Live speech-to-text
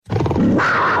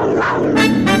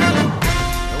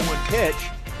0-1 pitch.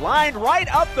 Lined right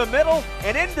up the middle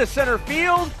and into center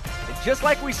field. And just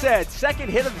like we said, second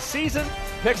hit of the season.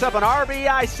 Picks up an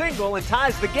RBI single and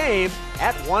ties the game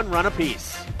at 1 run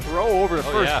apiece. Throw over to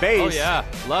first base. Oh, yeah.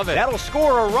 Love it. That'll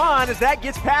score a run as that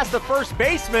gets past the first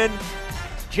baseman.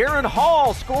 Jaron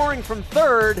Hall scoring from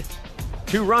third.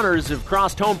 2 runners have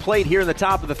crossed home plate here in the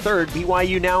top of the third.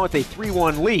 BYU now with a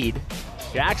 3-1 lead.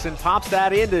 Jackson pops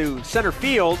that into center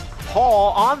field.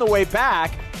 Hall on the way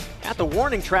back at the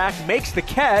warning track makes the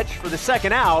catch for the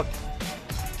second out.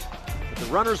 But the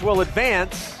runners will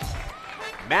advance.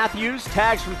 Matthews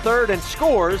tags from third and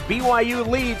scores. BYU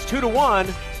leads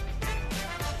 2-1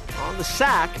 on the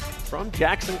sack from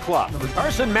Jackson Clough.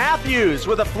 Carson Matthews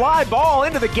with a fly ball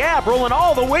into the gap, rolling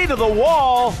all the way to the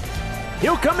wall.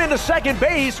 He'll come into second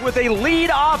base with a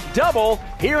lead-off double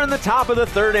here in the top of the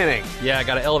third inning. Yeah,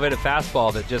 got an elevated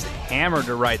fastball that just hammered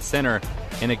to right center.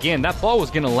 And again, that ball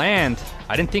was going to land.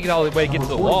 I didn't think it all the way to get to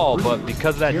the wall, but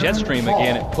because of that jet stream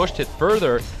again, it pushed it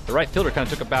further. The right fielder kind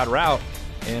of took a bad route,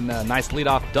 and a nice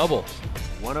leadoff double.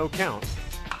 1-0 count.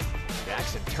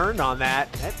 Jackson turned on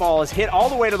that. That ball is hit all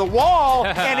the way to the wall,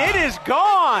 and it is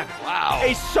gone. Wow.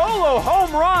 A solo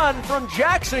home run from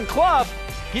Jackson Clough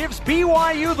gives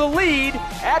BYU the lead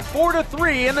at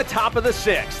 4-3 in the top of the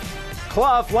sixth.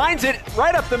 Clough lines it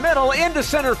right up the middle into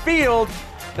center field.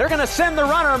 They're going to send the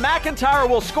runner. McIntyre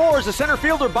will score as the center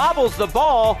fielder bobbles the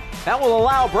ball. That will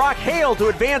allow Brock Hale to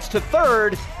advance to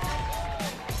third.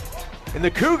 And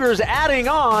the Cougars adding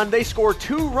on. They score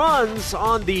 2 runs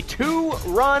on the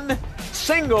 2-run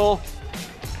single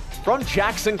from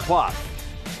Jackson Clough.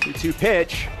 2-2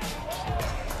 pitch.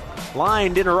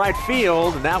 Lined into right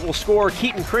field, and that will score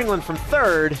Keaton Kringland from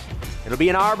third. It'll be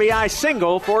an RBI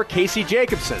single for Casey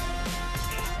Jacobson.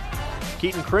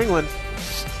 Keaton Kringland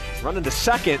running to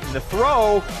second, and the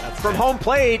throw from home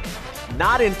plate,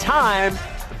 not in time.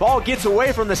 The ball gets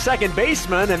away from the second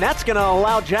baseman, and that's going to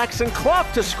allow Jackson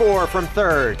Clough to score from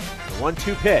third. The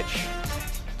 1-2 pitch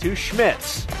to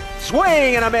Schmitz.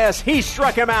 Swing and a miss. He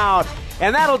struck him out.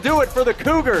 And that'll do it for the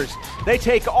Cougars. They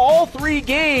take all 3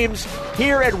 games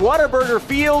here at Whataburger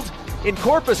Field in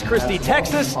Corpus Christi,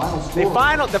 Texas. The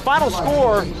final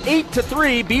score,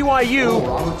 8-3,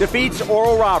 BYU defeats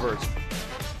Oral Roberts.